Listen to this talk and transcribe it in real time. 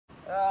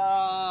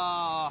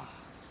Oh,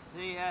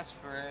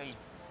 DS3.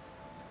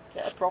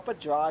 Get a proper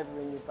driver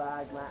in your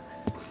bag, Matt.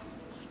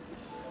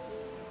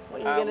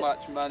 How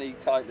much money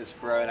Titus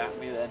throwing at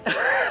me then?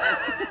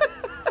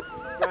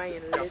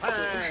 Brian Little.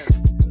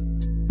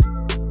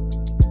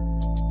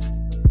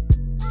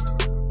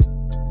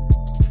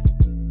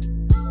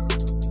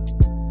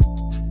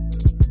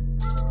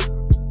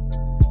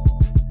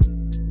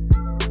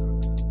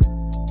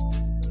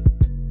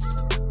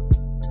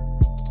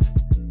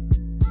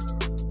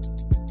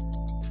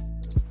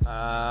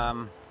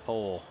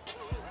 Four.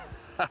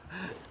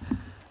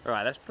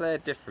 Right, let's play a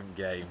different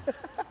game.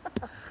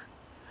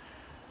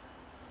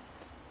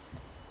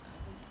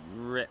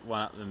 Rip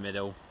one up the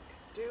middle.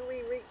 Do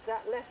we reach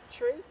that left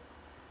tree?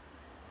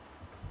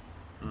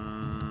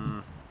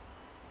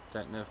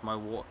 Don't know if my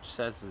watch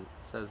says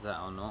that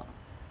or not.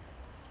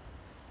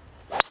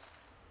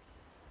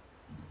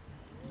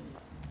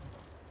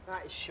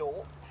 That is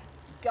short.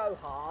 Go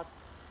hard.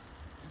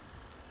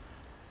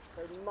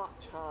 Go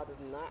much harder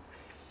than that.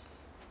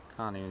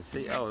 Can't even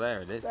see. Oh,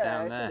 there it is, there,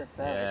 down there.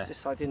 Yeah. It's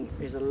just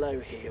is a low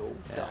heel.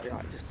 Yeah. That'd be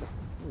like just a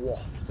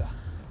wafter.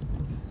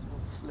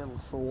 It's a little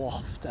for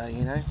wafter,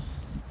 you know.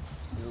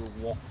 Little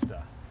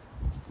wafter.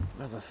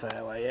 Another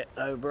fairway hit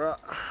though, bro.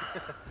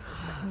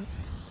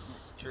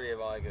 Tree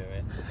am I going to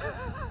hit?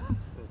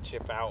 And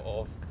chip out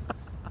of.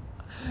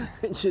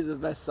 Which is the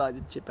best side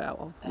to chip out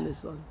of from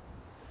this one?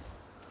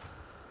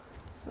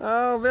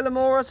 Oh,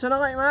 Villamora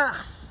tonight,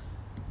 Matt.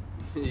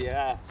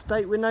 Yeah.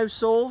 Steak with no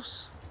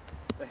sauce.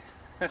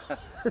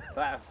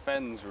 That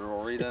offends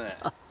Rory, doesn't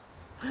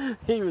it?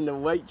 Even the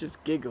waitress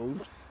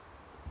giggled.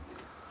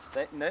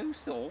 Steak, no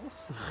sauce?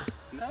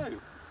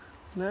 No.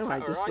 No, I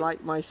just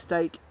like my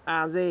steak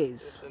as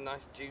is. It's a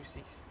nice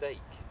juicy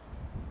steak.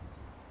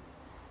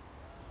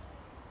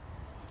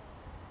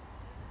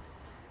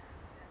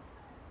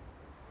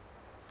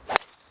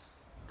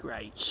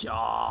 Great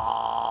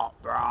shot,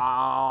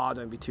 brah.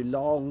 Don't be too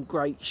long.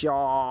 Great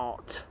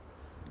shot.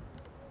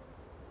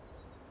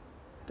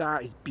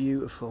 That is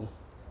beautiful.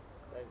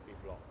 Don't be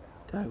blocked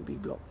out. Don't be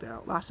blocked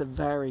out. That's a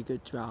very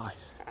good drive.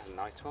 That's a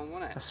nice one,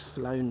 wasn't it? That's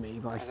flown me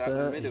by 30.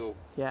 Out the middle.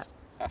 Yeah.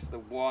 That's the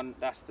one.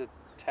 That's the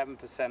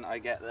 10% I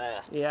get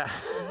there. Yeah.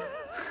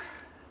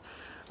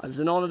 It's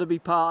an honour to be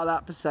part of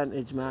that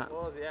percentage, Matt. It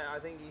was, yeah. I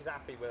think he's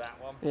happy with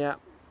that one. Yeah.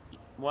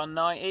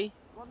 190.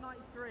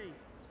 193.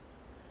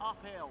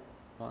 Uphill.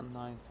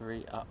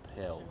 193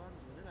 uphill.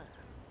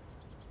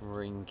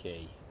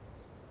 Rinky.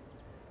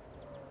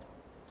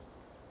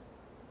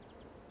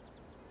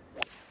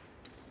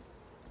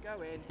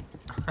 Go in.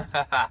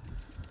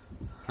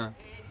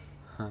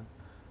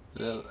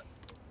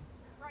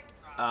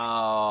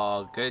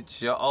 Oh, good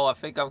shot. Oh, I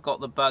think I've got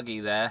the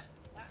buggy there.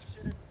 That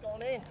should have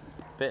gone in.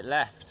 Bit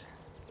left.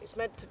 It's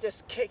meant to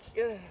just kick.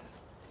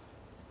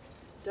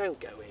 Don't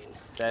go in.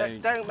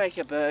 Don't. Don't make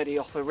a birdie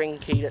off a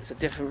rinky that's a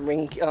different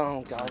rinky.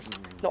 Oh, guys.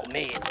 Not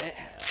me, is it?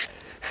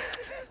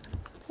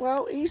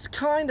 Well, he's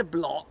kind of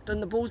blocked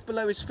and the ball's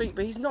below his feet,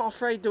 but he's not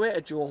afraid to hit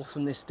a draw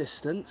from this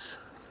distance.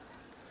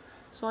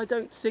 So I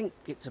don't think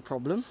it's a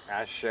problem.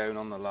 As shown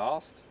on the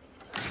last.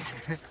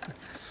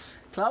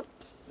 Club?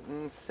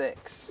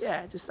 6.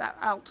 Yeah, just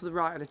out to the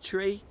right of the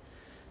tree.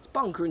 It's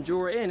bunker and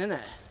draw it in, isn't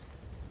it?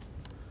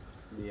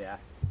 Yeah.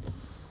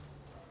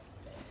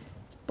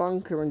 It's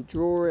bunker and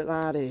draw it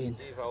that in.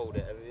 You've hold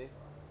it, have you?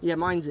 Yeah,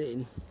 mine's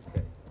in.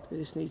 Okay. It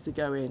just needs to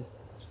go in.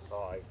 It's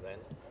 5 then.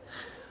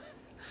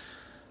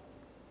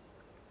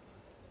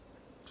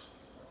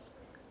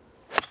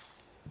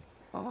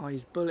 Oh,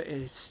 his bullet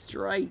is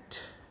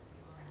straight.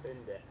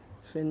 Finned it.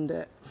 Finned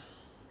it.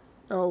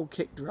 Oh,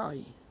 kicked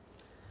right.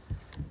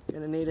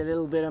 Gonna need a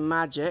little bit of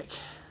magic.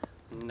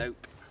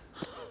 Nope.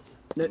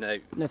 No,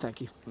 no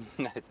thank you.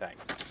 No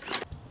thanks.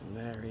 And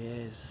there he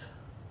is.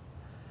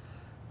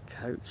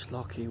 Coach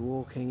Lockey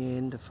walking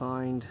in to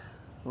find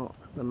what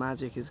the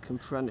magic is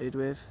confronted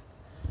with.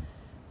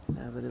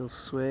 Have a little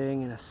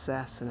swing and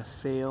assess and a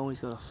feel.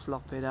 He's got to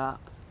flop it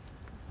up.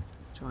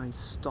 Try and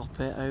stop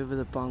it over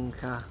the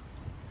bunker.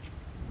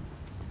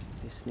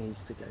 This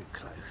needs to go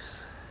close.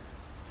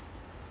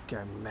 It's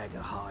going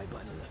mega high by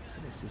the looks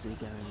of this. Is he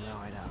going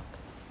right up?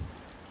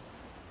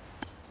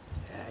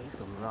 Yeah, he's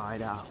gone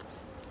right up.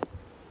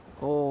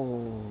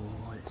 Oh,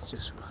 it's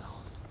just run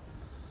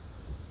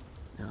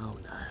on. Oh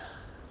no.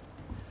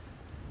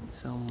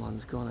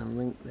 Someone's gone and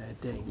rinked their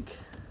dink.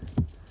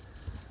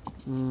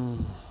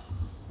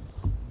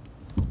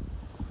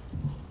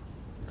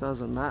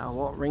 Doesn't matter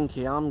what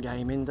rinky I'm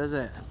gaming, does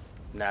it?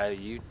 No,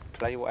 you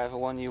play whatever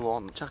one you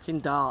want. Chucking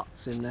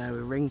darts in there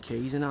with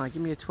rinkies, and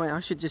give me a 20. I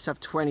should just have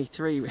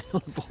 23 written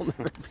on the bottom of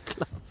every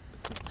club.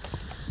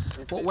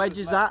 What wedge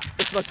is that?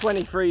 It's my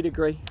 23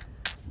 degree.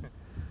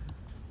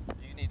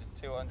 You need a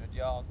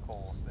 200-yard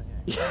course, don't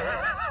you?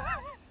 Yeah.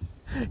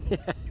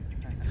 Yeah.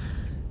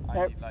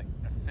 I need like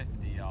a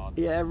 50-yard.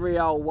 Yeah, every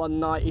hole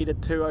 190 to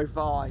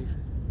 205.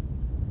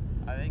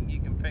 I think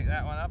you can pick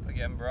that one up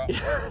again, bro.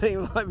 Yeah, I think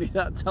it might be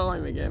that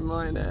time again,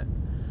 mightn't it?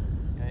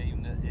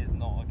 Game that is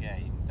not a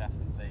game,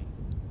 definitely.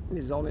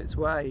 It's on its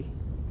way.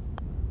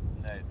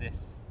 No,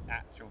 this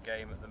actual game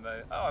game at the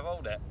moment. Oh, I've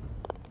holed it.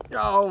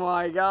 Oh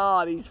my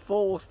God, he's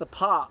forced the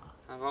putt.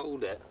 I've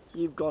holed it.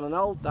 You've gone and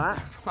hold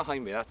that.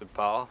 Behind me, that's a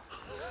par.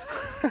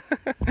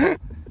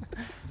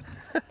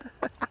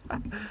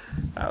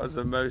 That was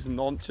the most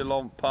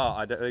nonchalant putt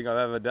I don't think I've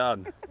ever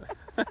done.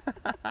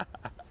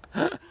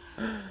 That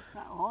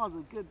was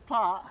a good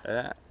putt.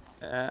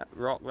 Yeah,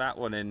 rock that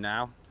one in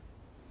now.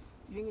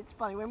 You think it's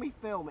funny, when we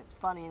film it's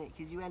funny innit,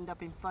 because you end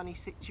up in funny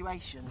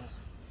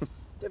situations.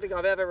 Don't think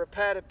I've ever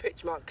repaired a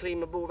pitch mark, clean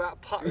my ball without a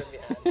putter in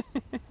your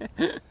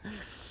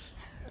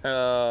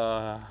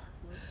hand.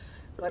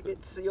 Like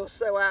you're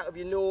so out of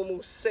your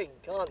normal sync,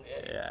 aren't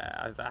you?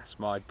 Yeah, that's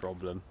my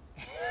problem.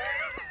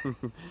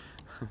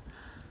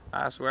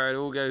 That's where it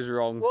all goes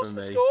wrong for me.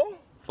 What's the score?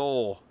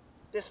 4.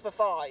 This for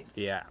 5?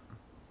 Yeah.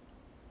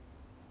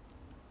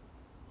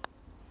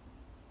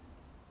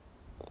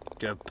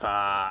 Good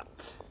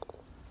putt.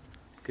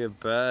 Good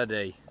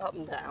birdie. Up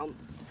and down.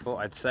 Thought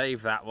I'd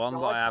save that one,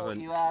 but I thought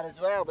haven't. You had as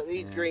well, but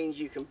these greens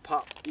you can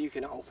putt, you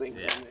can hold things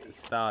Yeah, in these.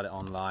 start it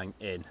online,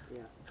 in.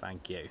 Yeah.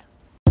 Thank you.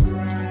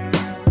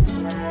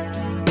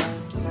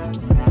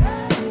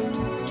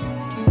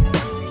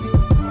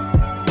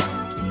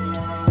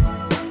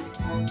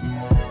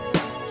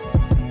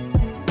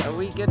 Are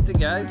we good to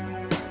go?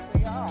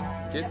 We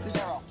are. Good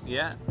to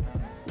yeah.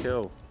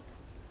 Cool.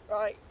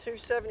 Right,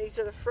 270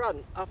 to the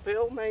front,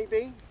 uphill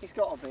maybe. He's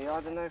got to be.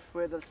 I don't know if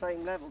we're the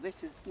same level.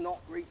 This is not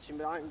reaching,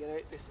 but I'm going to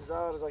hit this as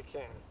hard as I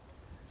can.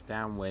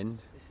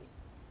 Downwind.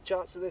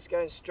 Chance of this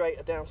going straight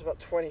are down to about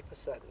 20%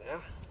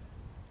 now.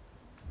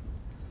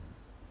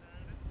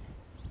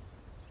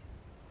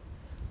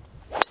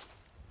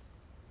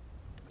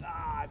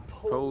 Ah, I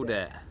pulled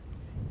it.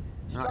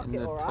 Right in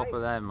the top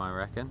of them, I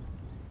reckon.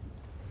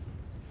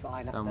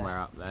 Fine up Somewhere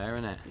up there,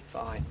 isn't it?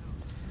 Fine.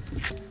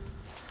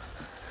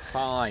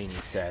 Fine, he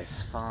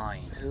says.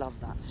 Fine. I love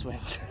that swing.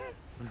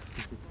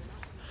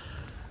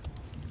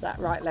 That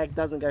right leg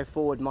doesn't go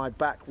forward, my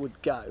back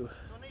would go.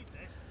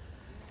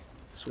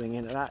 Swing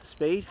into that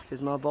speed,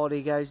 because my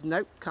body goes,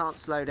 nope, can't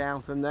slow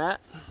down from there.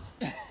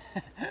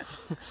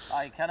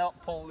 I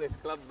cannot pull this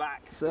club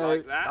back So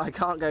like that. I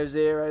can't go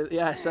 0.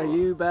 Yeah, so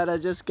you better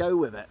just go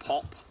with it.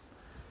 Pop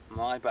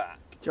my back.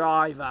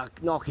 Driver,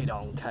 knock it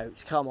on,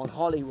 coach. Come on,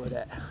 Hollywood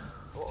it.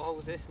 What hole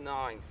is this?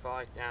 9,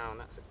 5 down.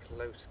 That's a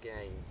close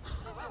game.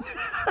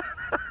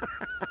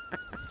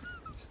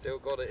 Still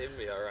got it in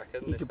me, I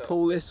reckon. You could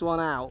pull this one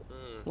out.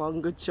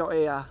 One good shot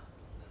here.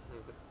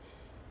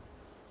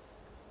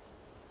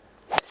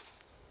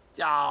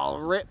 Oh,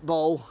 rip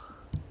ball.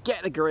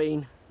 Get the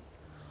green.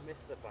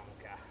 Missed the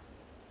bunker.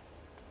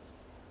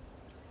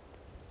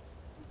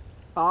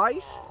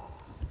 Eyes. Oh,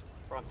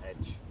 front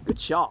edge. Good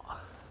shot.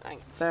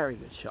 Thanks. Very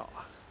good shot.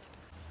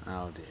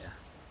 Oh dear.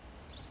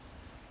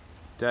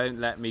 Don't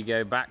let me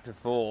go back to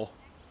 4.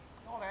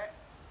 Got it.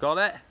 Got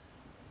it?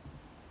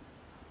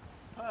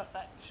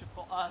 Perfect. Should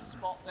put a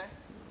spot there.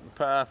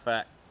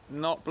 Perfect.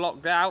 Not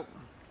blocked out.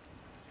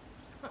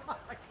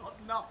 I got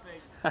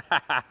nothing.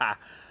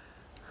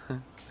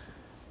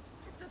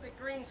 Does it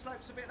green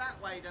slopes a bit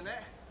that way, doesn't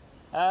it?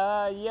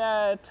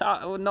 Yeah,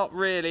 well, not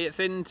really. It's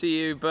into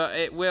you, but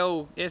it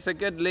will. It's a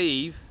good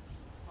leave.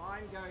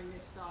 I'm going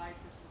this side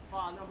just for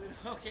fun. I'm going to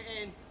hook it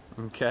in.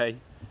 Okay.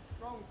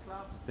 Wrong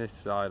club. This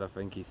side, I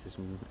think he's just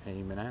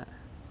aiming at.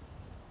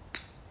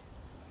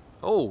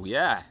 Oh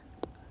yeah.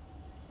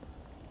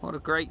 What a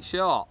great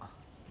shot.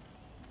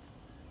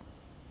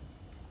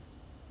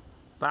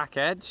 Back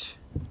edge.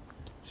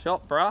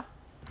 Shot, bruh.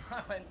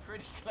 I went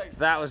pretty close.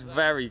 That was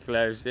very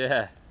close,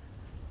 yeah.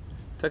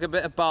 Took a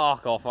bit of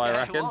bark off, I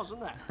reckon. It was,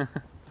 wasn't it?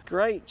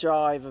 Great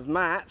drive of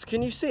Matt's.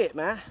 Can you see it,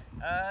 Matt?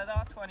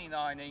 That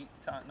 29,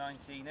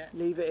 19 it.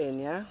 Leave it in,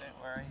 yeah?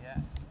 Don't worry,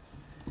 yeah.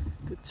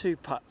 Good 2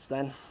 putts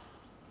then.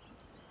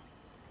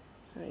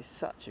 That is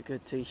such a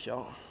good tee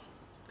shot.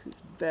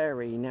 It's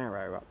very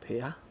narrow up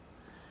here.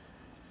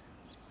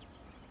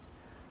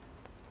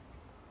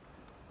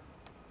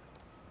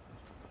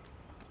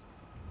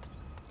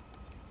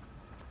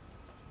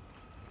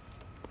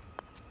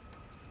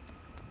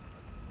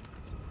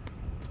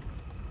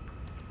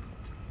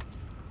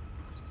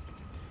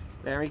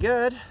 Very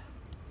good.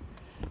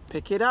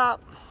 Pick it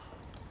up.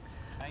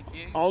 Thank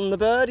you. On the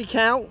birdie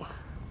count.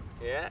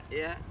 Yeah,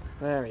 yeah.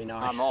 Very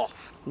nice. I'm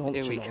off. Nonchalant.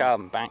 Here we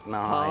come, bank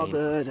 9. Par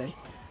birdie.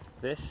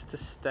 This to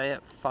stay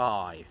at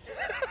 5.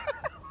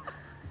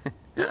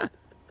 I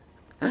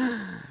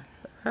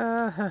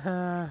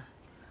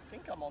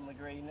think I'm on the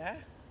green there.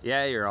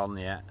 Yeah, you're on,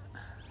 yeah.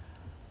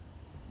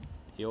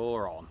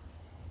 You're on.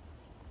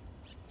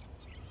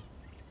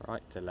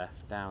 Right to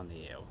left, down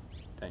the hill.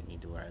 Don't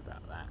need to worry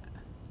about that,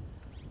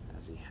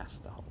 as he has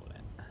to hold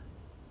it.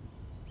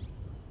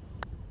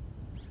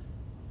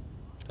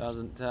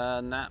 Doesn't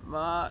turn that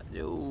much.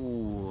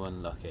 Ooh,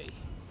 unlucky.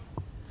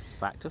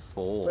 Back to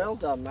 4. Well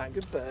done, Matt.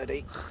 Good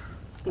birdie.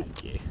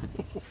 Thank you.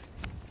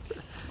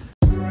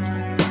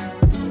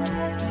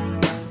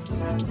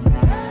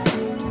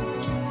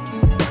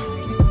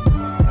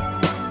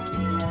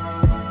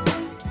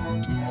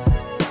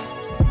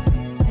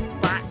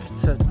 Back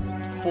to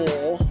 4.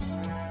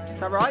 Is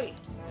that right?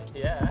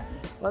 Yeah.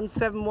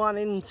 171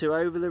 into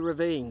over the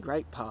ravine.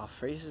 Great par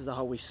 3. This is the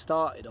hole we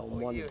started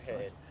on. What you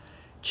hit?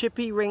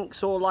 Chippy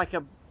rinks or like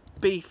a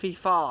beefy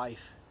 5.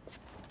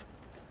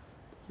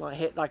 Might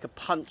hit like a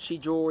punchy,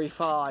 drawy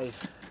 5.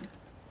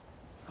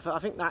 I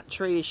think that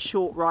tree is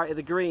short right of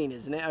the green,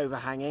 isn't it?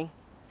 Overhanging.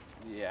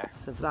 Yeah.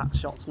 So that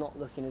shot's not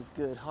looking as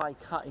good. High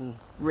cutting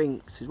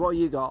rinks is what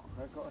you got.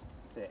 I've got a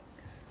 6.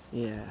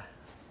 Yeah.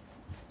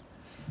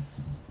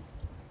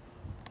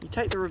 You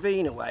take the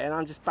ravine away and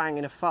I'm just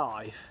banging a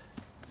 5.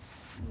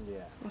 Yeah.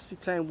 Must be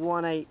playing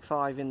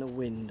 185 in the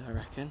wind, I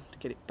reckon, to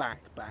get it back.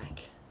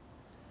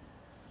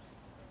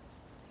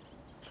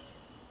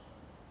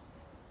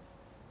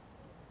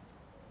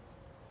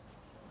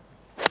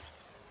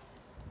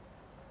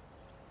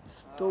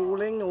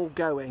 Stalling or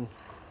going?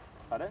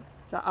 Pardon?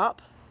 Is that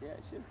up? Yeah,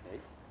 it should be.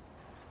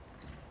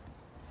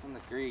 On the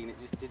green, it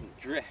just didn't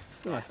drift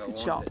Yeah, like I good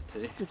wanted shot. it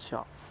to. Good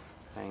shot.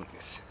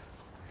 Thanks.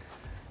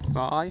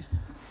 5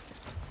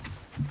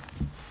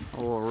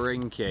 or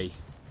rinky.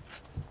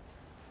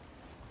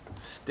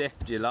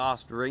 Stiffed your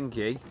last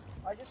rinky.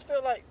 I just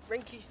feel like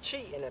Rinky's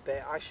cheating a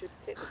bit. I should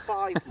hit the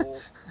 5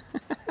 more.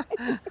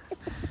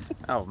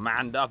 Oh,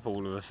 manned up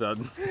all of a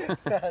sudden.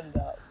 Stand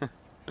up.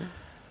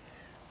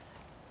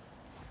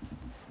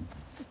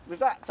 With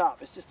that up,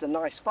 it's just a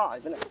nice 5,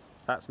 isn't it?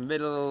 That's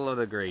middle of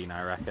the green,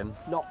 I reckon.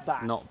 Not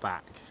back. Not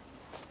back.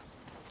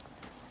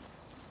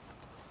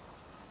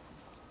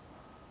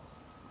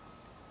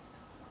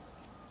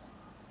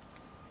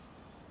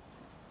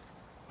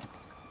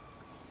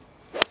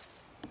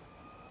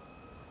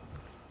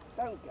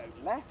 Don't go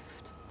left.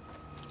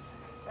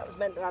 That was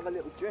meant to have a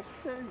little drift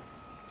too.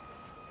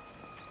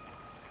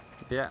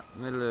 Yeah,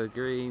 middle of the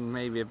green,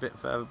 maybe a bit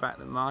further back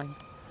than mine.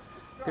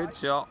 Good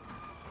shot.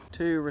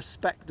 2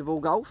 respectable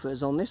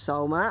golfers on this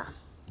hole, Matt.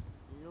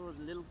 Yours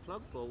a little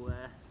plug ball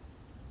there.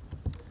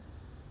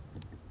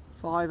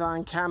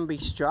 5-iron can be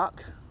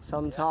struck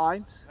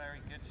sometimes. Yeah,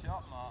 very good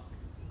shot, Mark.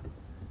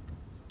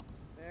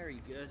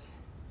 Very good.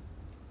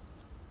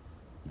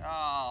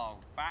 Oh,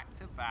 back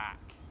to back.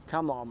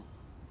 Come on.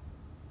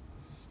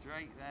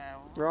 Straight there.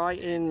 Right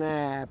in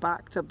there.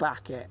 Back to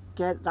back it.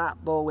 Get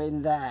that ball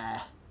in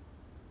there.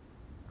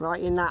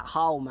 Right in that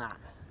hole, Matt.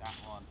 That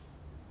one.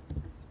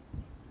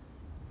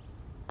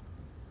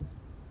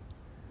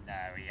 No,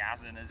 he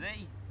hasn't, has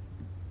he?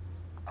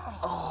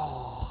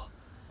 Oh.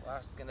 Well,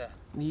 that's gonna.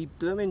 He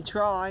blooming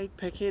tried.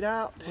 Pick it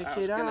up. Pick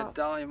it up. Gonna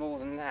die more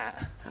than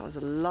that. That was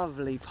a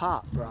lovely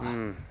putt,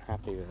 bro.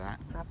 Happy with that.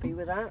 Happy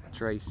with that?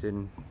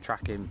 Tracking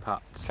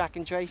putts. Track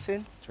and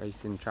tracing.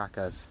 Tracing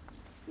trackers.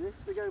 This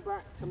to go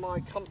back to my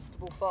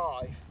comfortable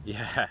 5.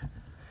 Yeah.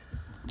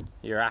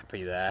 You're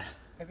happy there.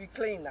 Have you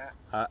cleaned that?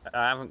 I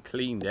haven't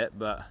cleaned it,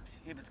 but.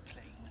 It was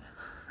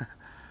clean.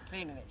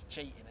 Cleaning it's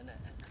cheating, isn't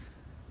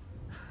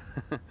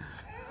it?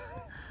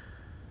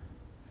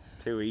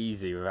 Too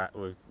easy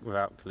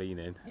without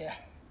cleaning. Yeah.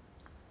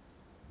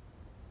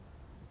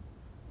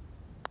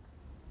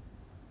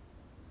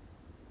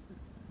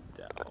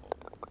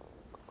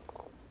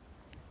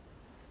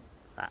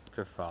 Back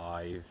to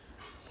 5.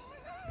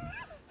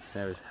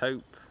 There was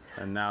hope,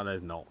 and now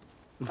there's not.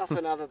 That's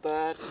another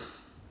bird.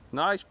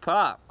 Nice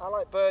putt. I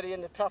like birdie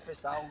in the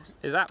toughest holes.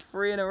 Is that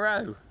 3 in a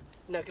row?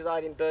 No, because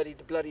I didn't birdie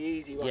the bloody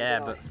easy one. Yeah,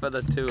 did but I? for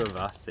the 2 of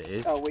us it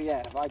is. Oh, well,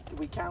 yeah. Do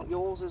we count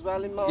yours as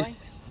well in mine?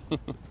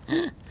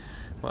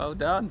 Well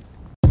done.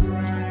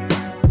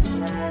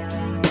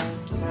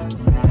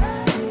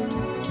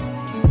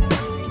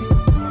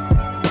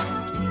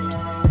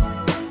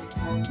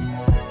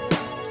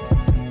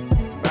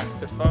 Back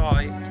to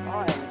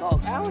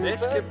 5.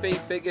 This could be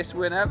biggest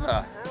win ever.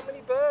 How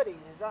many birdies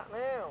is that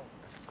now?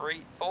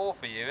 4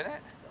 for you, isn't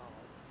it? Oh,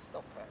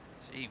 stop it.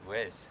 Gee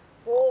whiz.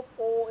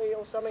 440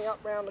 or something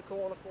up round the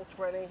corner,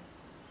 420.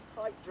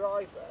 Tight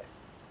drive though.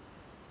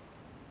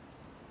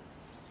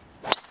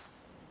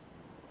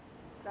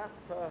 That's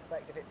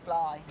perfect if it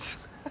flies.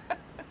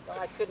 But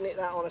I couldn't hit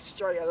that on a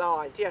straighter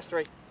line.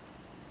 TS3.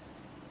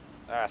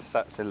 That's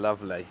such a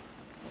lovely.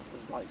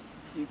 It's like,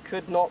 you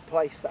could not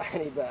place that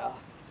any better.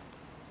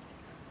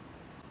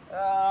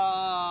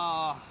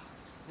 Oh,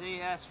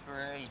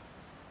 TS3.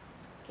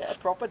 Get a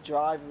proper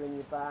driver in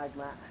your bag,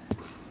 Matt.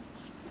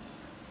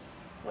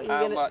 What are you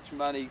How gonna... much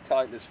money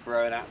Tyler's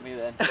throwing at me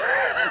then?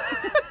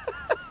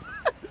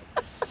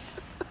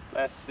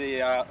 Let's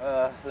see,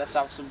 let's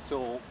have some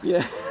talk.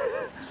 Yeah,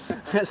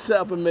 let's set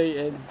up a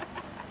meeting.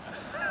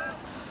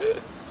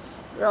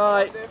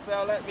 Right. What if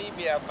they'll let me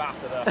be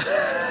ambassador?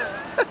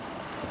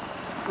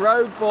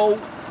 Road ball.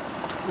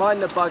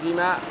 Mind the buggy,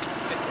 Matt.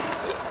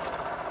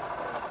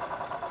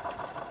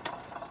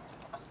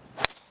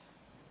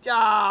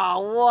 Ah,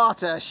 oh,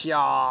 what a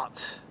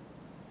shot.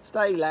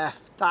 Stay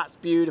left. That's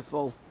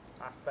beautiful.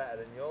 That's better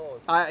than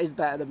yours. That is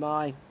better than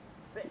mine.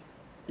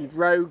 You've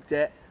rogued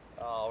it.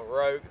 Oh,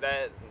 rogue,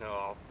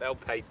 no, they'll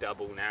pay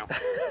double now.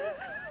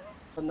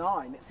 For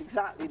 9, it's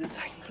exactly the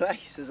same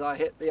place as I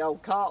hit the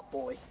old cart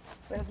boy.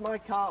 Where's my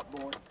cart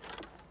boy?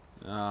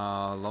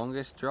 Oh,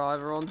 longest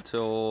driver on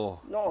tour.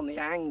 Not on the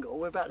angle,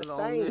 we're about the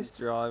same. Longest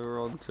driver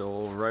on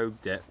tour,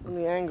 rogued it. On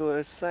the angle, we're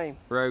the same.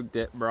 Rogued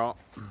it, bro.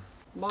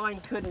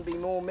 Mine couldn't be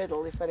more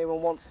middle if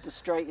anyone wants the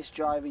straightest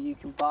driver you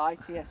can buy.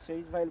 TS3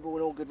 is available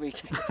in all good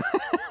retailers.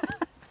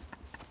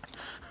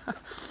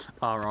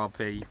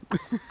 RRP.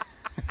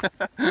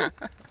 I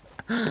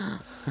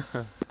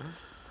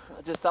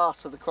just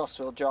asked for the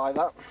Crossfield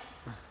driver.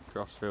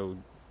 Crossfield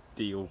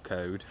deal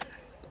code.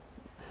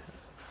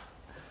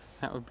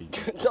 That would be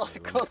good.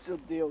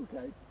 Crossfield deal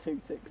code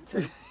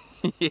 262.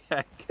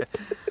 Yeah,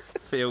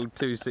 field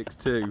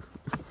 262.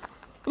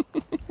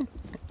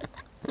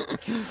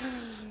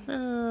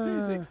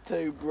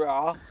 262,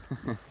 brah.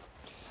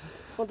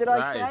 What did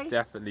I say? That is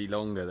definitely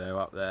longer though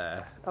up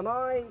there. Am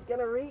I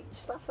gonna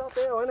reach? That's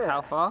uphill, isn't it?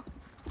 How far?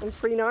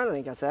 139, I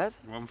think I said.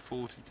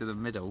 140 to the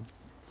middle.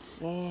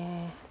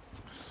 Yeah.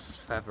 It's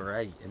feather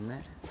 8, isn't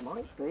it?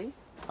 Might be.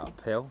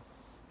 Uphill.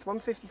 It's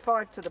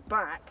 155 to the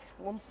back,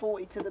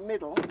 140 to the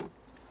middle.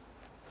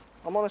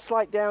 I'm on a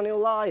slight downhill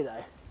lie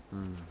though.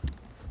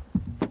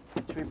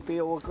 Which would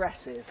be all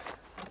aggressive.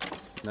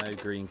 No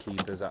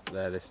greenkeepers up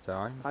there this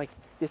time.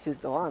 This is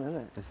the one, isn't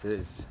it? This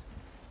is.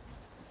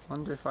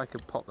 Wonder if I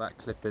could pop that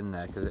clip in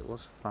there because it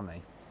was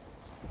funny.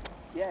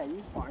 Yeah,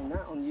 you find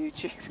that on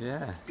YouTube.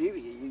 Yeah. Beauty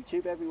of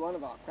YouTube, every one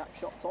of our crap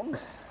shots on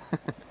there.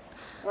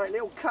 Right,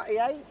 little cutty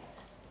 8.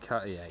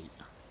 Cutty 8.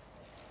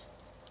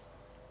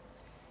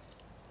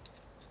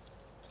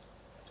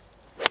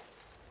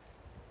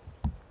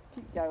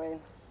 Keep going,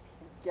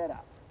 get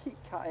up. Keep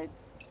cutting,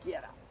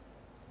 get up.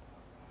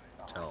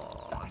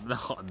 Oh,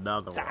 not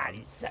another That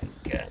one. is so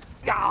good.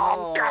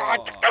 Oh,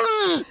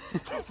 God!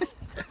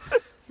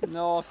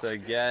 Not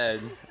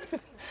again.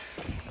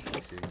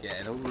 This is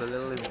getting all a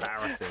little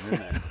embarrassing,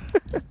 isn't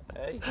it?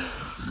 Hey.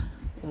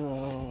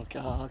 Oh,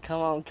 God,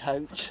 come on,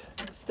 coach.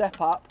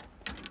 Step up.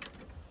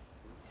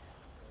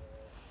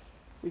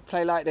 We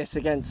play like this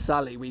against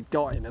Sully, we've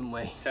got him, haven't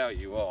we? Tell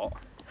you what.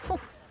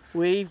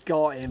 We've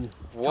got him.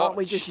 Can't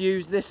we just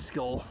use this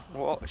score?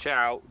 Watch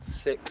out,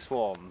 6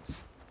 swans.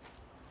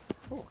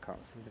 Oh, I can't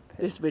see the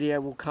pin. This video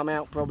will come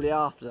out probably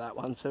after that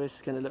one, so it's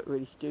going to look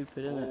really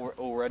stupid, isn't it?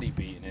 Already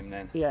beating him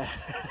then. Yeah.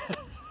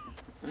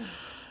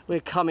 We're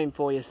coming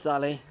for you,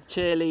 Sully.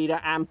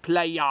 Cheerleader and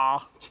player.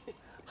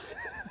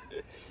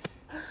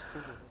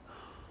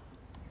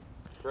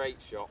 Great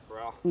shot,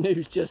 bro.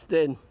 News just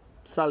in.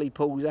 Sully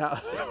pulls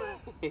out.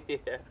 Yeah.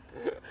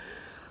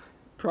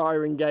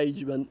 Prior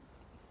engagement.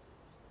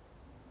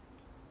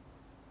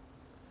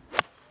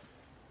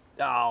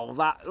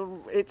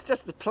 Oh, it's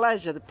just a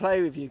pleasure to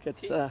play with you, good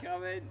sir. Keep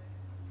coming.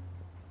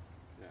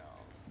 No,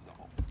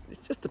 stop.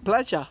 It's just a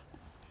pleasure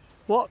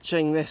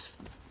watching this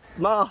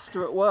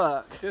master at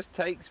work. It just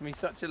takes me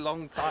such a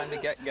long time to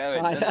get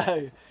going. I doesn't know.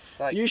 it? It's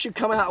like, You should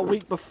come out a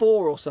week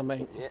before or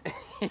something.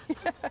 yeah.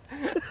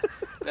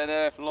 Don't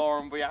know if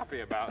Lauren will be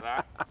happy about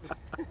that.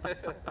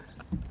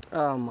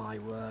 Oh my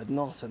word,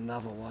 not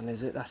another one,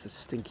 is it? That's a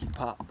stinky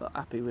putt, but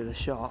happy with a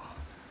shot.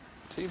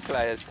 2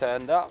 players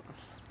turned up.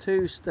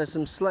 There's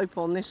some slope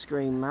on this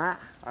green, Matt.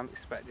 I'm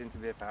expecting to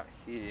be about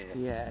here.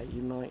 Yeah,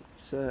 you might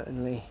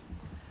certainly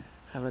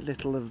have a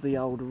little of the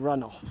old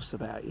runoffs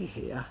about you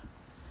here.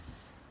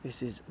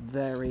 This is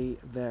very,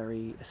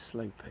 very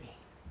slopey.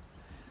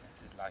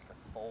 This is like a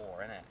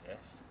 4, isn't it? This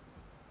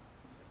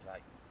is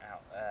like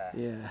out there.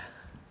 Yeah.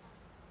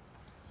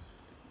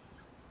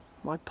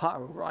 My putter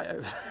will right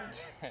over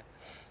there.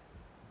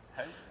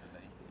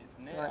 Hopefully. It's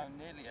near, like- I'm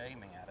nearly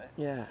aiming at it.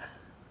 Yeah.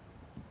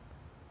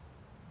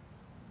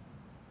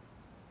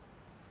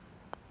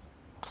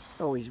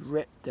 Oh, he's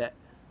ripped it.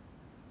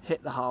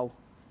 Hit the hole.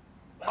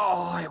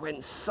 Oh, it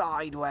went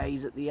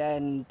sideways at the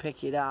end.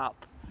 Pick it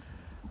up.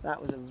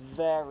 That was a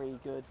very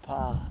good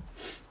par.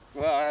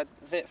 Well, I had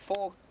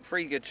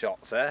 3 good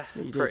shots there.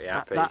 You did. Pretty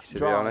happy, that to be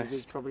drive honest.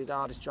 is probably the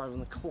hardest drive on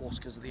the course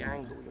because of the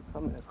angle you're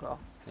coming across.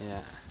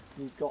 Yeah.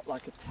 You've got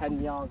like a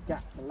 10-yard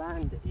gap to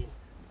land it in.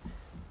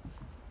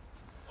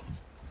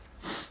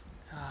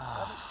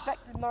 I've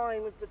expected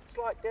mine with the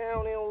slight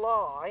downhill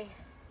lie.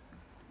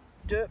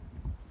 Dip,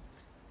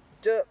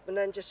 dip, and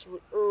then just,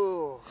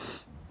 oh.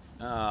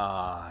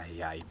 Ah,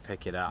 yeah, you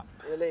pick it up.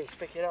 Release,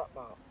 pick it up,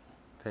 Mark.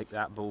 Pick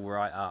that ball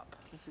right up.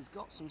 This has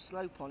got some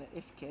slope on it,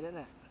 this kid, isn't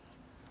it?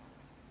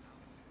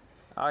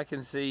 I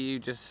can see you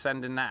just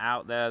sending that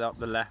out there up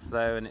the left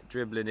though and it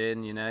dribbling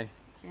in, you know.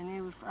 Can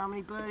you, how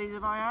many birdies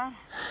have I had?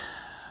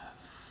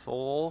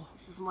 4,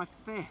 This is my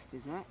 5th,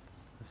 is it?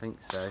 I think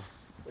so.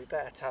 We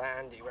better tell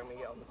Andy when we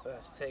get on the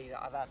first tee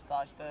that I've had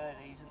 5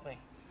 birdies, haven't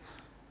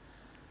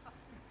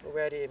we?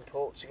 Already in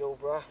Portugal,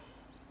 bruh.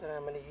 Don't know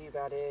how many you've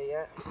had here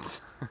yet.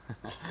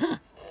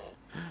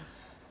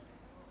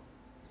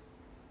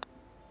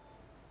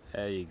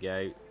 There you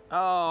go.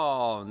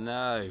 Oh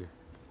no,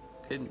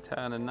 didn't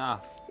turn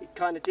enough. It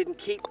kind of didn't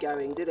keep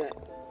going, did it?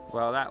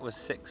 Well, that was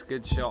 6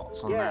 good shots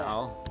on that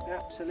hole.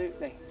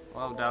 Absolutely.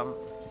 Well done.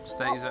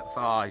 Stays at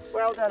 5.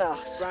 Well done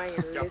us. Brian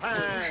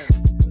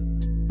Lidson.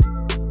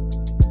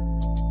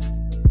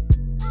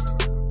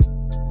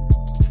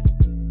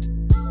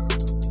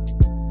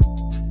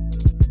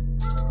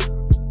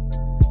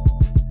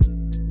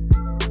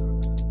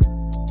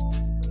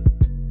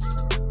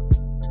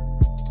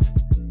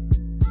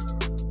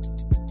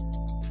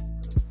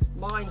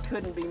 Mine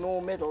couldn't be more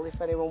middle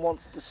if anyone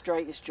wants the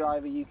straightest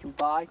driver you can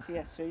buy.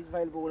 TS3 is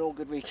available in all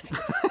good retailers.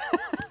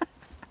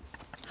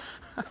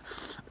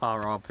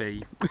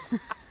 RRP.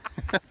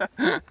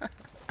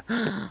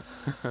 I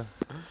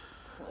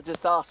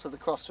just asked for the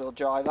Crossfield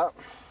driver.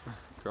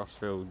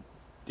 Crossfield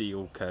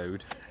deal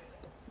code.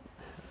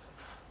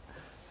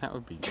 That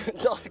would be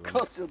good.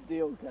 Crossfield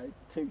deal code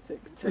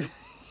 262.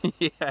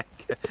 Yeah,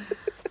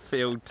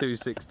 field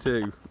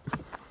 262.